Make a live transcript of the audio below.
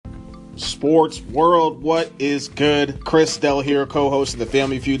Sports world, what is good? Chris Dell here, co-host of the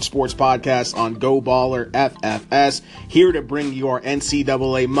Family Feud Sports Podcast on Go Baller FFS, here to bring you our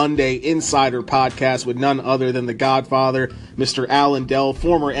NCAA Monday Insider Podcast with none other than the Godfather, Mr. Alan Dell,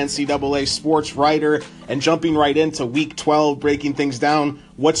 former NCAA sports writer, and jumping right into Week 12, breaking things down.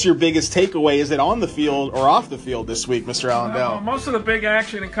 What's your biggest takeaway? Is it on the field or off the field this week, Mr. Alan Dell? Most of the big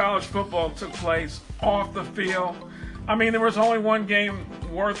action in college football took place off the field. I mean, there was only one game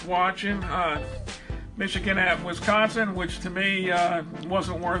worth watching, Michigan at Wisconsin, which to me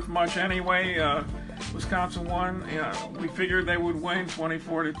wasn't worth much anyway. Wisconsin won. We figured they would win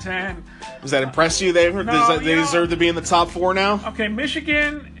 24-10. Does that impress you? They deserve to be in the top four now? Okay,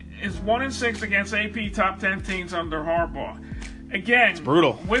 Michigan is 1-6 against AP top 10 teams under Harbaugh. Again, it's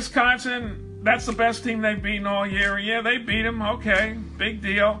brutal. Wisconsin, that's the best team they've beaten all year. Yeah, they beat them. Okay, big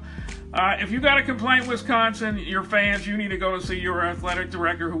deal. If you got a complaint, Wisconsin, your fans, you need to go to see your athletic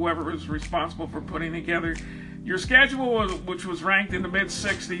director, whoever is responsible for putting together your schedule, which was ranked in the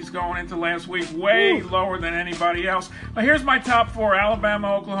mid-60s going into last week, way lower than anybody else. But here's my top four: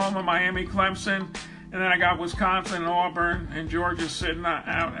 Alabama, Oklahoma, Miami, Clemson. And then I got Wisconsin, Auburn, and Georgia sitting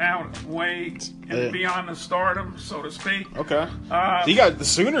out way beyond the stardom, so to speak. Okay. So you got the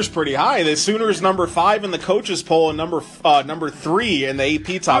Sooners pretty high. The Sooners number 5 in the coaches poll and number 3 in the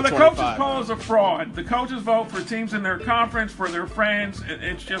AP top 25. The coaches poll is a fraud. The coaches vote for teams in their conference, for their friends.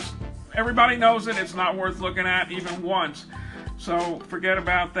 It's just, everybody knows it. It's not worth looking at even once. So forget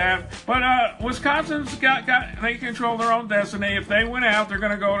about that. But Wisconsin's they control their own destiny. If they win out, they're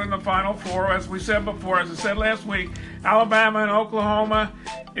going to go in the Final Four. As we said before, as I said last week, Alabama and Oklahoma,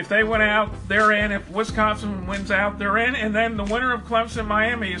 if they win out, they're in. If Wisconsin wins out, they're in. And then the winner of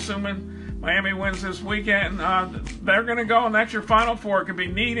Clemson-Miami, assuming Miami wins this weekend, they're going to go, and that's your Final Four. It could be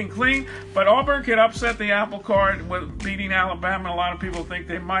neat and clean, but Auburn could upset the apple cart with beating Alabama. A lot of people think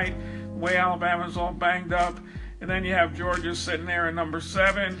they might, the way Alabama's all banged up. And then you have Georgia sitting there at number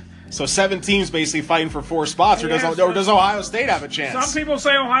 7. So 7 teams basically fighting for 4 spots, or does Ohio State have a chance? Some people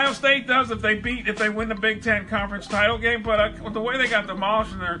say Ohio State does if they win the Big Ten conference title game, but the way they got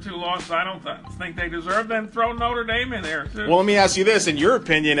demolished in their 2 losses, I don't think they deserve. Then throw Notre Dame in there too. Well, let me ask you this: in your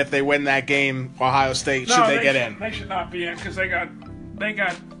opinion, if they win that game, Ohio State, should they get in? They should not be in because they got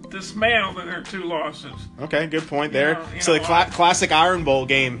dismantled in their 2 losses. Okay, good point there. The classic Iron Bowl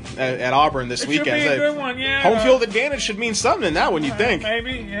game at Auburn this weekend. Should be a good one, yeah. Home field advantage should mean something in that one, you think?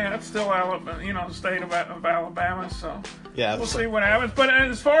 Maybe, yeah. It's still Alabama, the state of Alabama, so yeah, we'll see what happens. But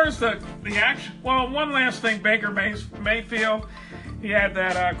as far as the action, well, one last thing, Baker Mayfield, he had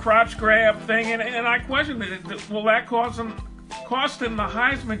that crotch grab thing, and I questioned it. Will that cost him the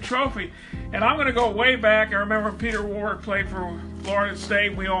Heisman Trophy? And I'm going to go way back. I remember Peter Warrick played for Florida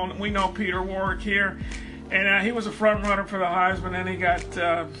State. We know Peter Warrick here, and he was a front runner for the Heisman, and he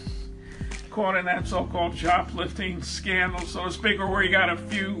got caught in that so-called shoplifting scandal, so to speak, or where he got a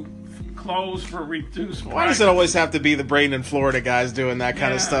few clothes for reduced price. Why does it always have to be the Braden and Florida guys doing that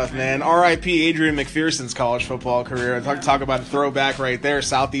kind of stuff, man? R.I.P. Adrian McPherson's college football career. Talk about a throwback right there.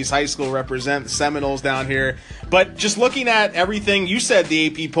 Southeast High School represent the Seminoles down here. But just looking at everything, you said the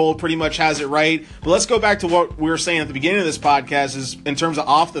AP poll pretty much has it right. But let's go back to what we were saying at the beginning of this podcast is in terms of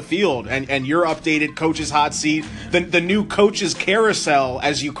off the field and your updated coach's hot seat, the new coach's carousel,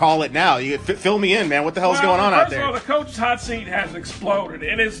 as you call it now. You fill me in, man. What the hell's going on out there? First of all, the coach's hot seat has exploded.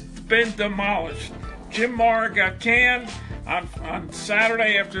 It has been demolished. Jim Mara got canned on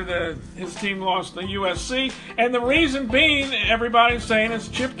Saturday after his team lost to USC, and the reason being, everybody's saying, is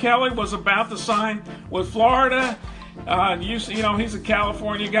Chip Kelly was about to sign with Florida. He's a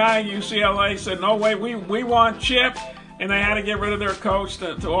California guy. UCLA said, no way, we want Chip, and they had to get rid of their coach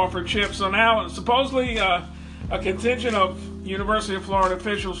to offer Chip. So now, supposedly, a contingent of University of Florida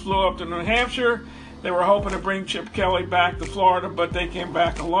officials flew up to New Hampshire. They were hoping to bring Chip Kelly back to Florida, but they came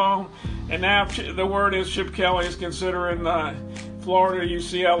back alone. And now the word is Chip Kelly is considering Florida,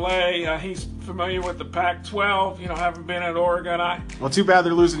 UCLA. He's familiar with the Pac-12, having been at Oregon. Well, too bad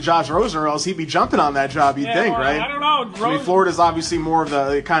they're losing Josh Rosen, or else he'd be jumping on that job, you'd think, right? I don't know. I mean, Florida's obviously more of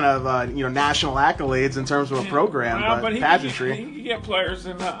the kind of, national accolades in terms of a program, but pageantry. He get players,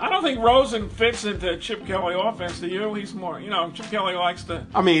 and I don't think Rosen fits into Chip Kelly offense. Do you? He's more, Chip Kelly likes to.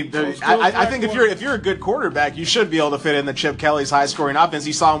 I mean, I think if you're a good quarterback, you should be able to fit in the Chip Kelly's high-scoring offense.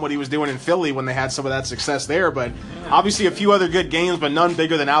 You saw what he was doing in Philly when they had some of that success there, but obviously a few other good games, but none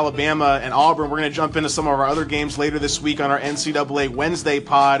bigger than Alabama and Auburn. We're going to jump into some of our other games later this week on our NCAA Wednesday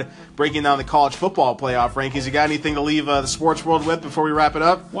pod, breaking down the college football playoff rankings. You got anything to leave the sports world with before we wrap it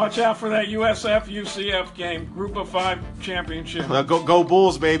up? Watch out for that USF-UCF game, Group of 5 championship. Go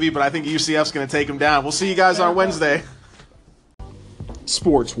Bulls, baby, but I think UCF's going to take them down. We'll see you guys on Wednesday.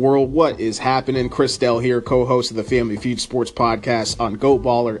 Sports World. What is happening? Chris Dell here, co-host of the Family Feud Sports Podcast on Goat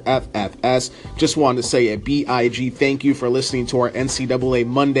Baller FFS. Just wanted to say a BIG thank you for listening to our NCAA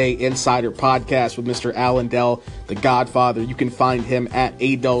Monday Insider Podcast with Mr. Alan Dell, the Godfather. You can find him at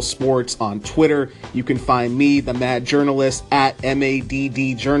Adell Sports on Twitter. You can find me, the Mad Journalist, at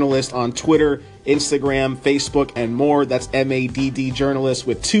MADD Journalist on Twitter, Instagram, Facebook, and more. That's MADD Journalist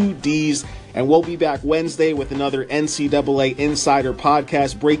with 2 Ds. And we'll be back Wednesday with another NCAA Insider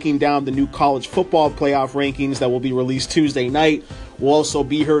Podcast breaking down the new college football playoff rankings that will be released Tuesday night. We'll also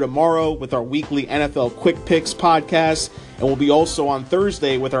be here tomorrow with our weekly NFL Quick Picks podcast. And we'll be also on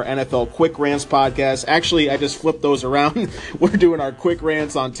Thursday with our NFL Quick Rants podcast. Actually, I just flipped those around. We're doing our Quick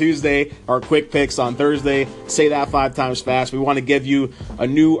Rants on Tuesday, our Quick Picks on Thursday. Say that 5 times fast. We want to give you a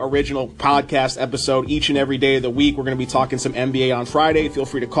new original podcast episode each and every day of the week. We're going to be talking some NBA on Friday. Feel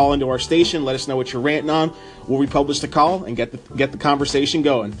free to call into our station. Let us know what you're ranting on. We'll republish the call and get the conversation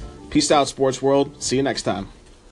going. Peace out, Sports World. See you next time.